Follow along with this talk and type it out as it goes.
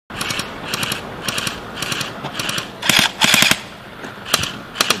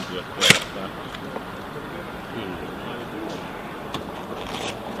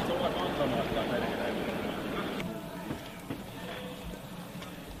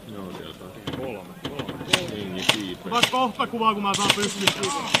Joo, siellä saa. 3. Niin, kiipeä. Ota kohta kuvaa, kun mä saan pystyä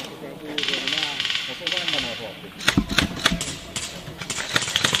siitä.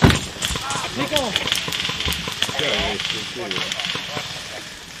 Niko! Se on vissiin kyllä.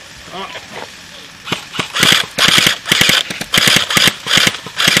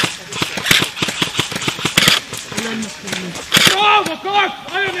 Bravo,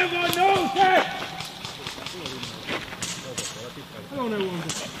 Kaks! Ajoneuvo nousee! Ajoneuvo on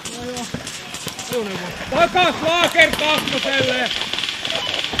se. Ajoneuvo. Takas Laaker kakkoselle!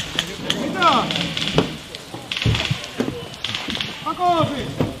 Mitä?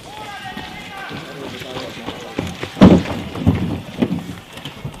 Takoosi!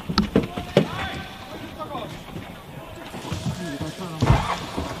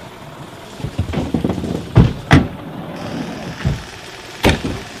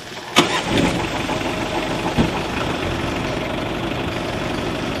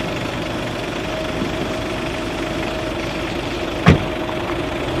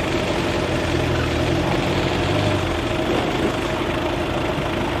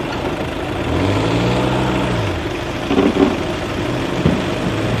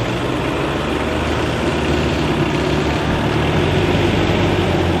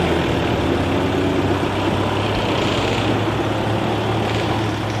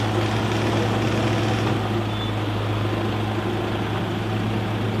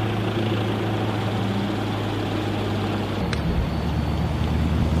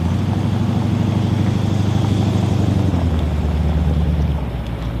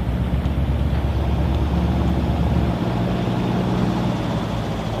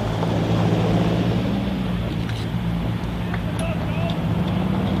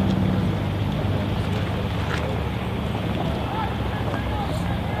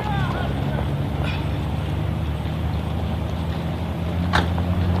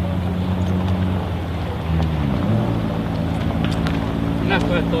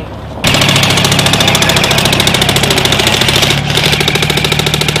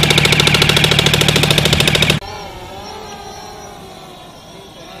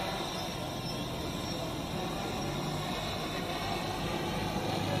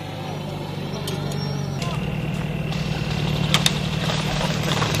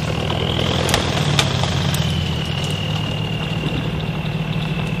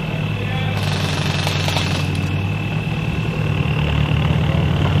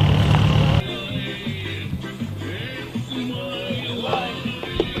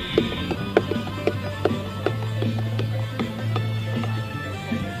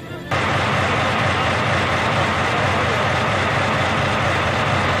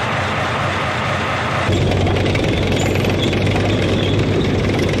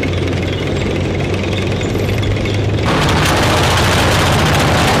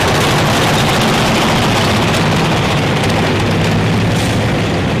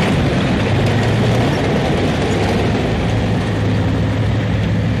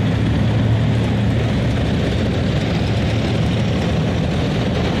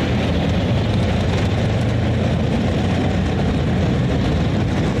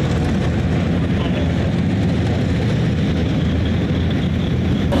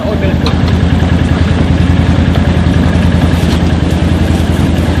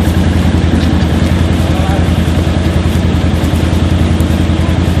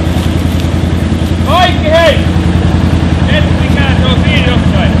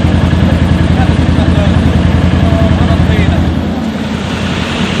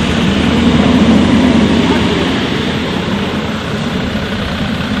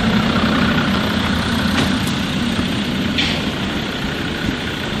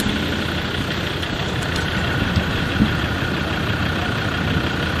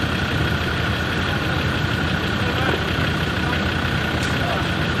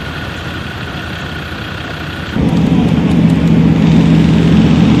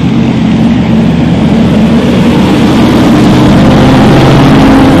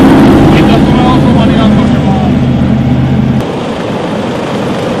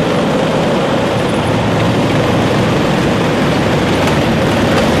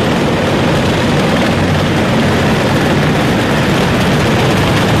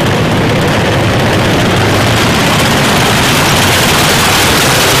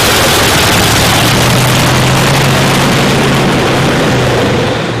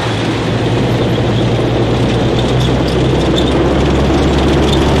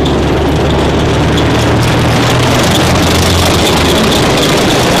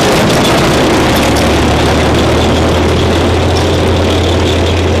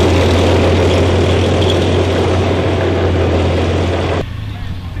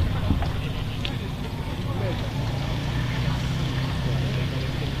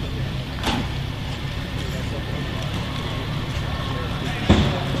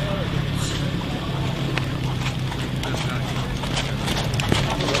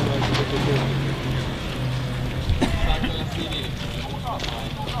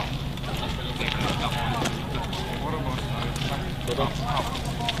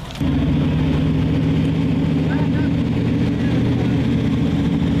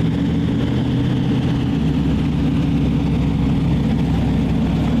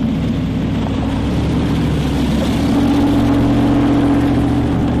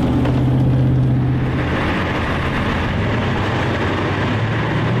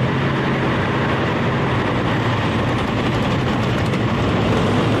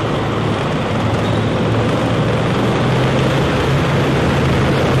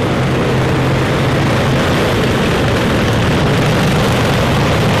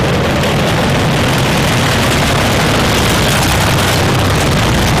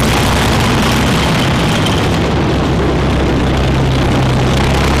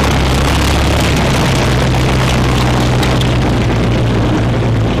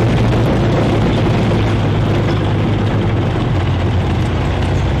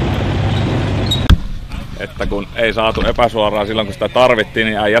 ei saatu epäsuoraan silloin kun sitä tarvittiin,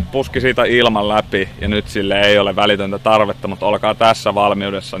 niin äijät puski siitä ilman läpi ja nyt sille ei ole välitöntä tarvetta, mutta olkaa tässä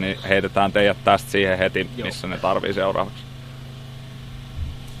valmiudessa, niin heitetään teidät tästä siihen heti, missä ne tarvii seuraavaksi.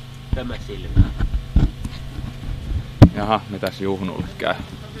 Tämä silmä. Jaha, mitäs Juhnulle käy?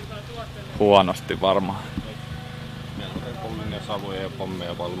 Huonosti varmaan. Meillä on pommia, savuja ja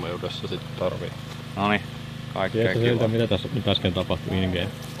pommeja valmiudessa sitten tarvii. Noniin, kaikkea kiva. Mitä tässä nyt äsken tapahtui in-game?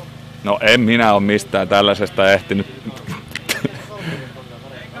 No en minä ole mistään tällaisesta ehtinyt.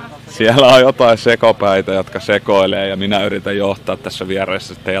 Siellä on jotain sekopäitä, jotka sekoilee ja minä yritän johtaa tässä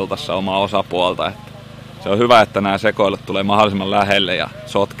vieressä teltassa omaa osapuolta. Että se on hyvä, että nämä sekoilut tulee mahdollisimman lähelle ja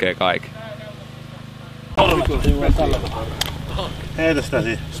sotkee kaiken. Heitä sitä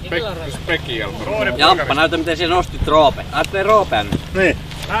siihen. Spekial. Jamppa, näytä miten siellä nostit roope. Ajattelee roopea nyt. Niin.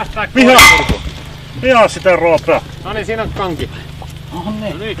 Päästään Vihaa sitä roopea. No niin, siinä on kanki. Oho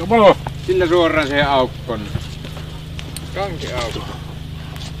niin. Sillä suoraan siihen aukkoon. Kanki aukko.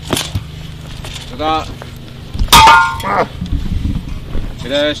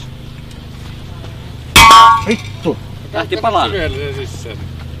 Mites? Vittu. Lähti palaan.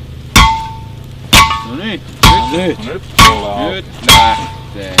 No niin. Nyt Nyt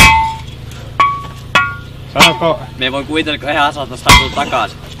lähtee. Saanko? Me voi kuvitella, kun Ehasasta tullut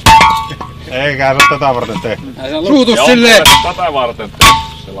takaisin. Eikä se tätä varten tee. Suutus silleen! Tätä varten tehty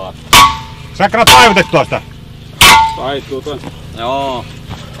se laatti. Säkärä taivutettua sitä. Taituu toi. Joo.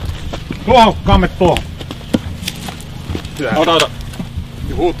 Tuohon, kammet tuohon. Ota.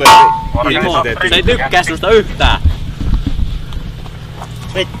 Timo, se ei tykkää susta yhtään.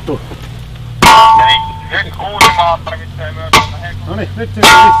 Vittu. Nyt uusi maattarvitsee myös. Noniin, nyt sinne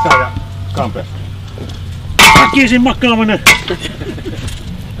lisää ja kampe. Väkisin makaaminen.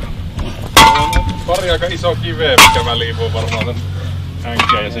 Pari aika iso kiveä, mikä mä liivun varmaan tän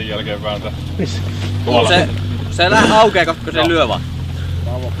änkeen ja sen jälkeen vääntää. Missä? Se aukeaa, koska se lyö vaan.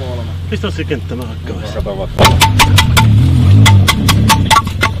 Pistä se kenttä mä hakkaan. Kato vaan.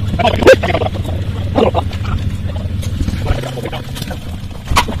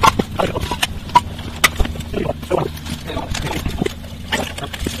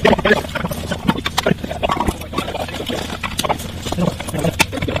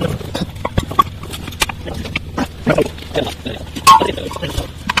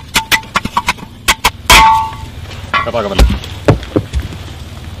 Katsotaan välillä.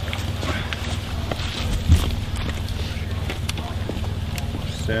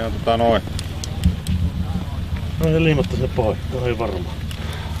 Se on noin. No se liimattu se pois, no ei varmaan.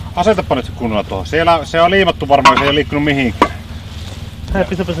 Asetapa nyt se kunnolla tuohon. Siellä se on liimattu varmaan, se ei ole liikkunut mihinkään. Hei,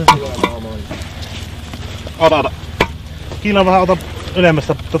 pistäpä se siihen. Ota. Kiila vähän ota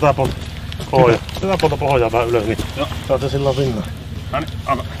ylemmästä tätä puolta pohjaa. Tätä puolta pohjaa vähän ylös, niin saat se silloin vinnaa. Noniin,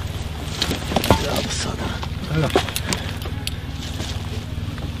 ota. Jaapas saatana. Hyvä.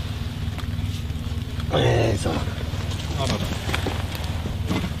 Ei saa. Ota.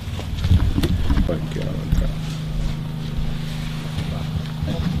 Kaikki on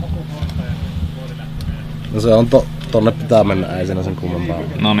No se on tonne pitää mennä, ei siinä sen kummempaa.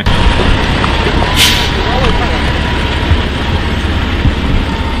 Noniin.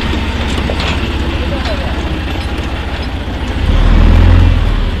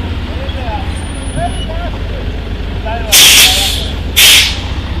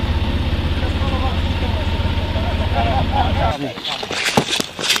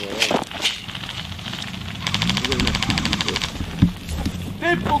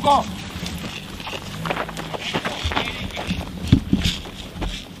 Tippuko?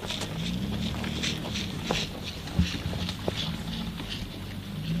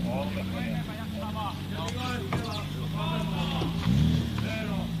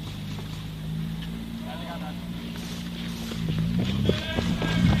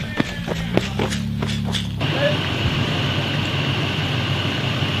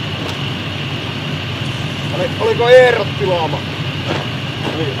 Oliko Eerot tilaama?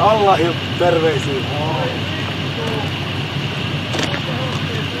 Niin, alla ja terveisiin.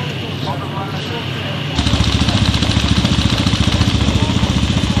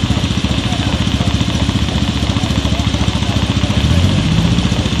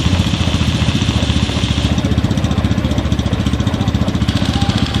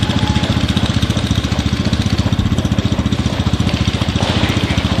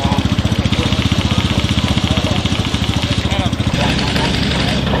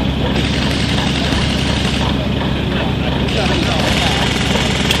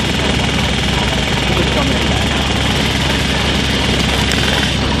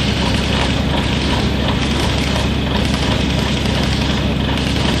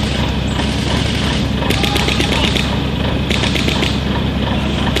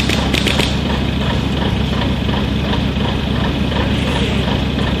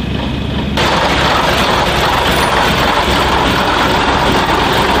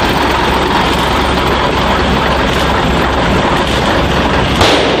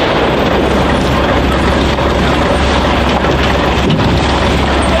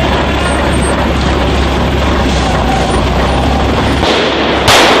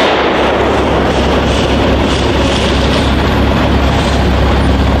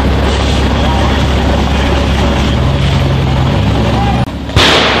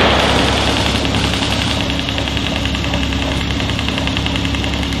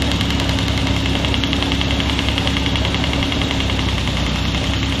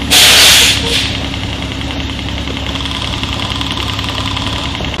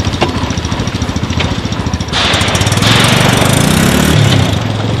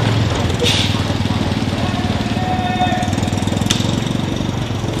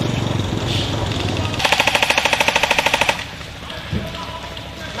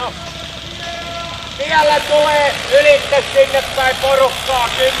 Siellä tulee ylitse sinne päin porukkaa,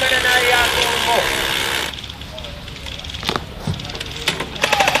 10 äijää tulmu.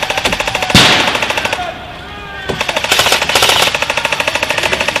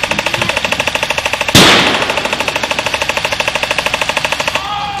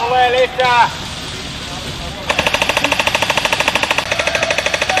 Tulee lisää.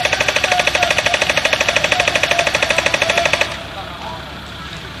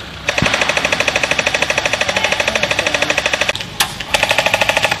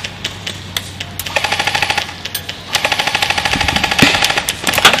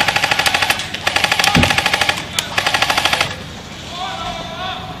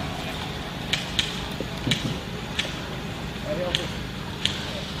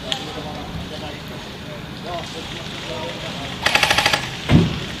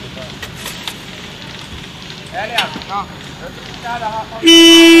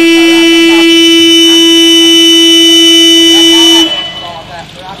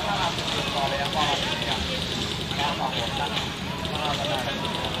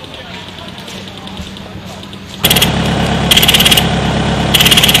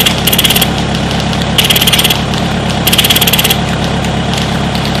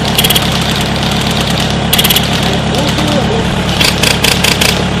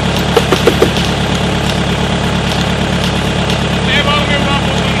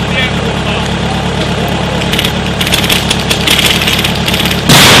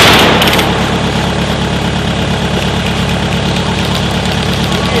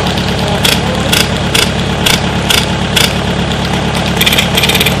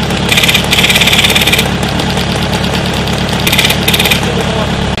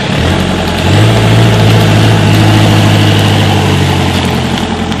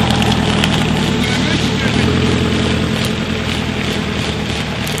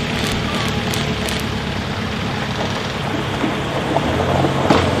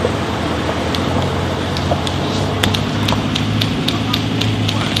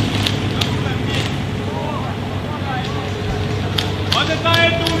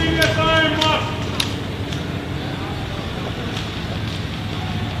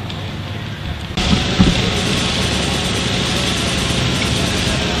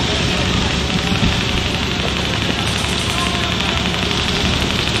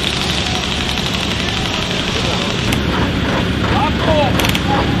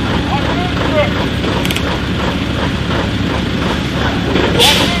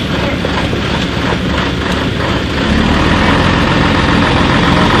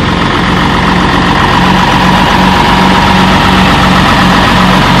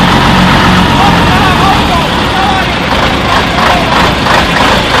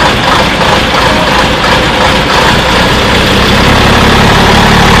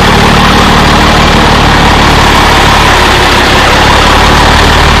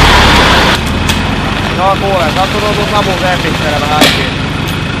 Joo kuulee, sä oot tullut Samun vepittelemään äikiin.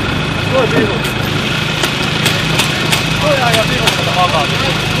 Toi piru. Toi ajan piru tätä makaa.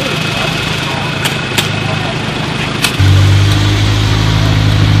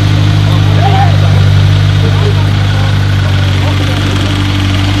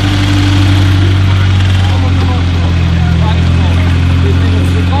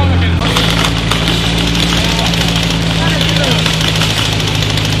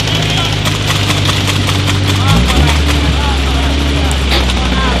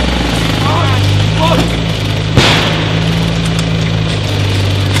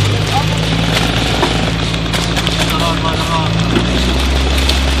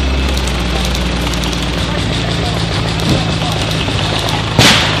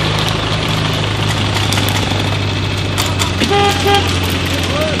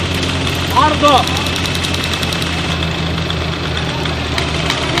 Arto!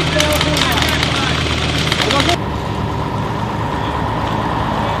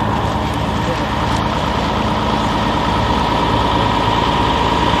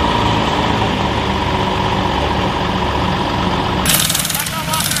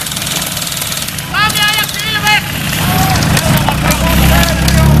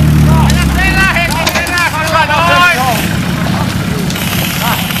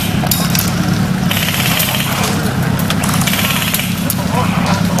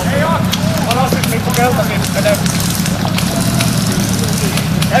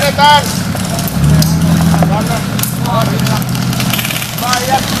 Edetään! Mä en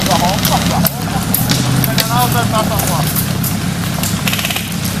jättä hommassa. Mennään autojen tasolla.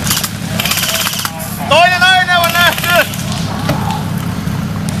 Toinen